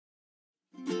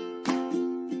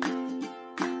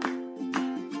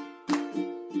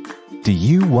Do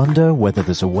you wonder whether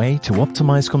there's a way to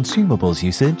optimize consumables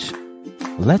usage?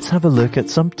 Let's have a look at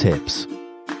some tips.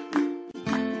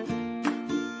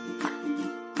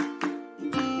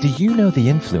 Do you know the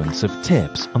influence of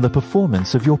tips on the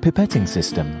performance of your pipetting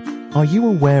system? Are you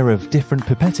aware of different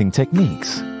pipetting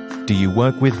techniques? Do you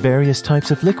work with various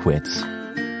types of liquids?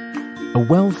 A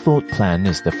well-thought plan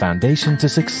is the foundation to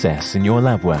success in your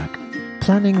lab work.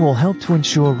 Planning will help to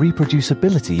ensure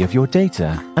reproducibility of your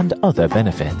data and other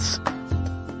benefits.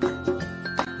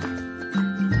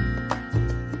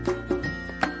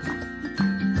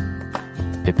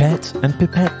 Pipette and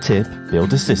pipette tip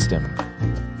build a system.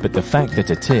 But the fact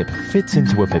that a tip fits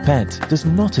into a pipette does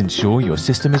not ensure your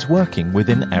system is working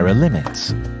within error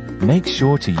limits. Make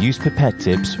sure to use pipette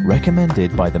tips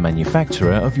recommended by the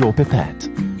manufacturer of your pipette.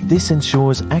 This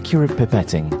ensures accurate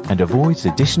pipetting and avoids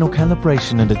additional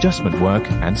calibration and adjustment work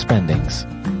and spendings.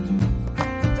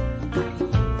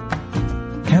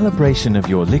 Calibration of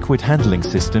your liquid handling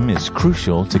system is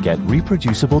crucial to get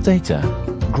reproducible data,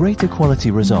 greater quality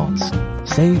results,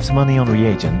 saves money on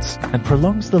reagents, and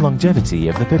prolongs the longevity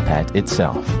of the pipette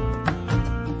itself.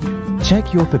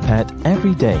 Check your pipette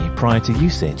every day prior to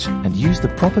usage and use the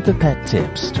proper pipette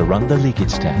tips to run the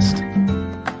leakage test.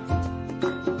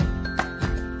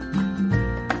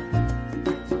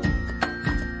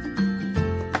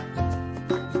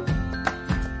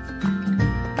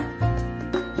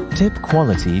 Tip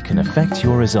quality can affect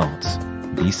your results.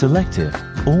 Be selective.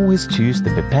 Always choose the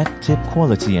pipette tip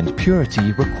quality and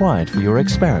purity required for your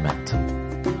experiment.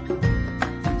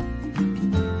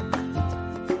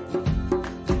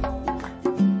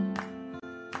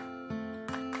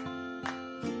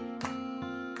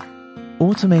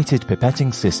 Automated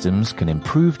pipetting systems can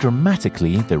improve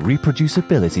dramatically the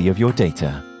reproducibility of your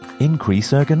data,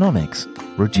 increase ergonomics,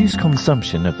 reduce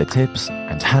consumption of the tips,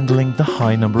 and handling the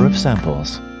high number of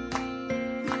samples.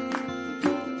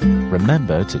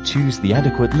 Remember to choose the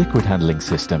adequate liquid handling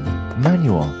system,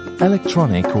 manual,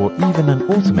 electronic, or even an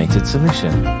automated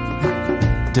solution.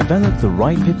 Develop the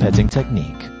right pipetting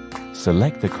technique.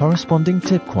 Select the corresponding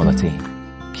tip quality.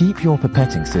 Keep your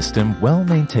pipetting system well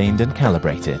maintained and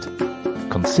calibrated.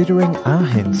 Considering our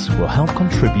hints will help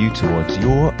contribute towards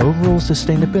your overall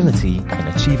sustainability in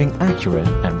achieving accurate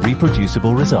and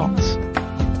reproducible results.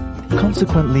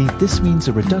 Consequently, this means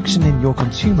a reduction in your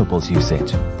consumables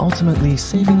usage, ultimately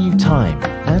saving you time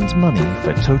and money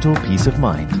for total peace of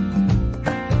mind.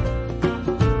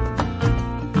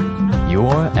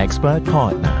 Your expert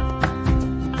partner.